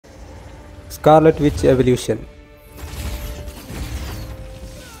Scarlet Witch Evolution.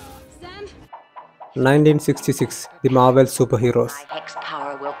 1966, The Marvel Superheroes. My hex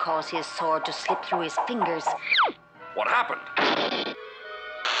power will cause his sword to slip through his fingers. What happened?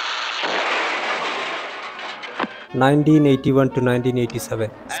 1981 to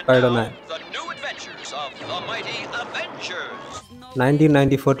 1987, Spider-Man. The new adventures of the mighty Avengers.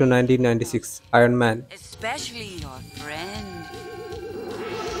 1994 to 1996, Iron Man. Especially your friend.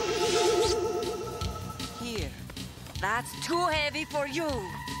 Here. That's too heavy for you.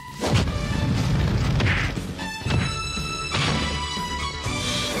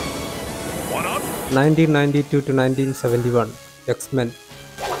 One up? 1992 to 1971, X-Men.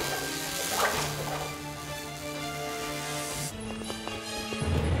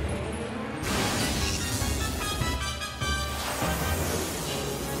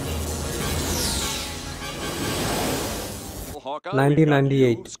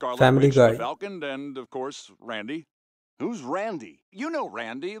 1998, Scarlet, Family Witch, Guy. the Falcon, and of course, Randy. Who's Randy? You know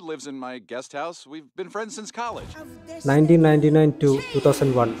Randy, lives in my guest house. We've been friends since college. 1999 to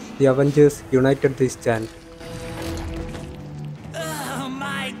 2001, The Avengers united this stand. Oh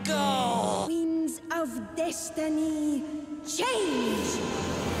my god! Winds of destiny, change!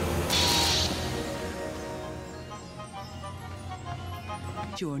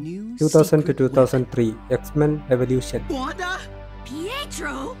 Your new 2000 to 2003, X-Men Evolution. Wanda?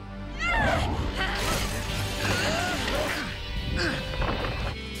 Pietro?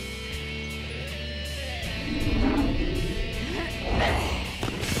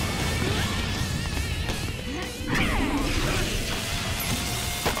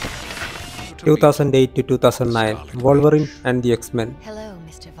 2008 to 2009, Wolverine and the X-Men. Hello,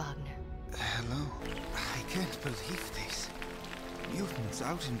 Mr. Wagner. Hello. I can't believe this. Mutants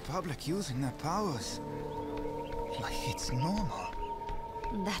out in public using their powers. Like it's normal.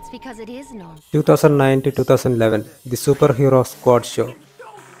 That's because it is normal. 2009 to 2011, The Superhero Squad Show.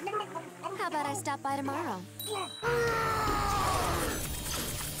 How about I stop by tomorrow?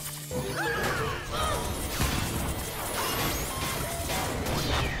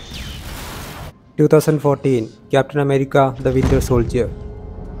 2014, Captain America: The Winter Soldier.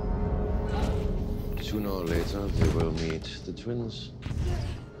 Sooner or later, they will meet the twins.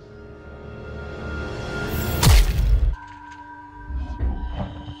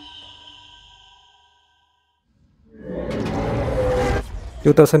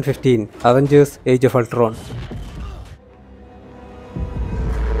 (2015) Avengers: Age of Ultron.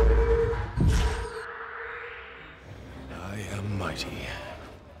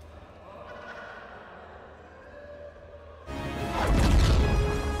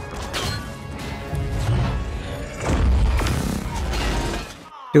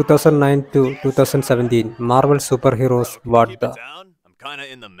 2009 to 2017, Marvel Superheroes What Keep the? it down. I'm kind of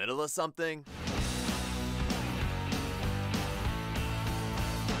in the middle of something.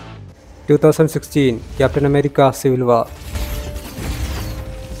 2016, Captain America Civil War.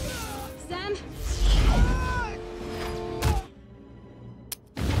 Sam?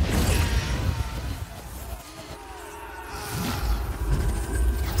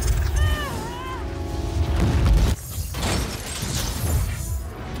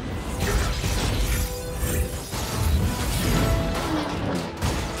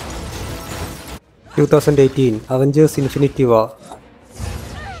 2018, Avengers Infinity War.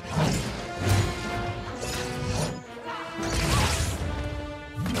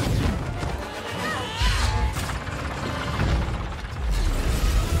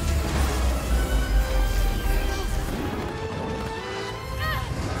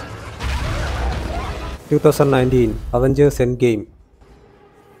 2019, Avengers Endgame.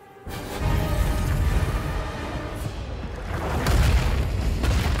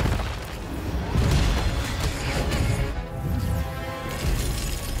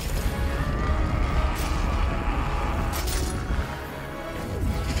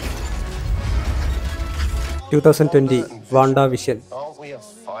 2020, WandaVision. Oh, we have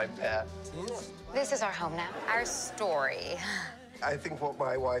 5 pets. This is our home now. Our story. I think what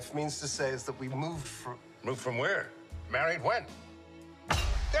my wife means to say is that we moved from... Moved from where? Married when?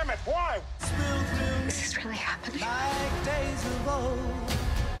 Damn it, why? Is this really happening?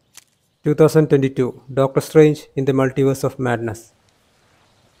 2022, Doctor Strange in the Multiverse of Madness.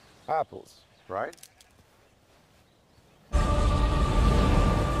 Apples, right?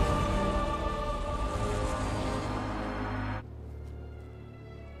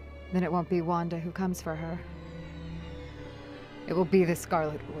 Then it won't be Wanda who comes for her. It will be the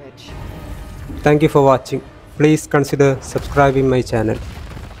Scarlet Witch. Thank you for watching. Please consider subscribing my channel.